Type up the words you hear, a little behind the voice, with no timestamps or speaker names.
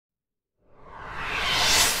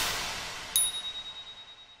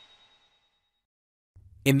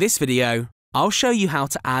In this video, I'll show you how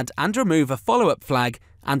to add and remove a follow-up flag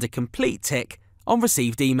and a complete tick on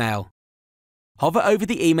received email. Hover over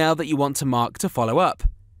the email that you want to mark to follow up.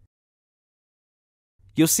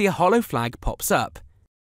 You'll see a hollow flag pops up.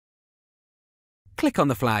 Click on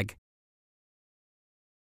the flag.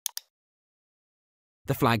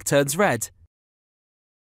 The flag turns red.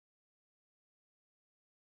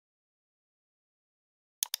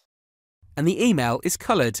 And the email is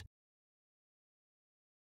coloured.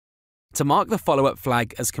 To mark the follow-up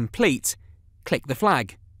flag as complete, click the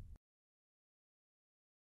flag.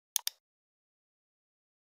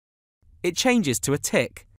 It changes to a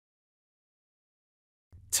tick.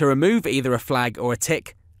 To remove either a flag or a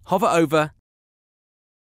tick, hover over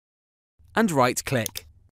and right-click.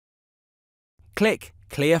 Click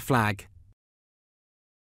Clear Flag.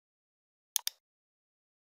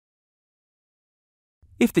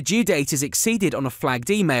 If the due date is exceeded on a flagged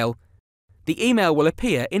email, the email will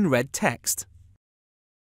appear in red text.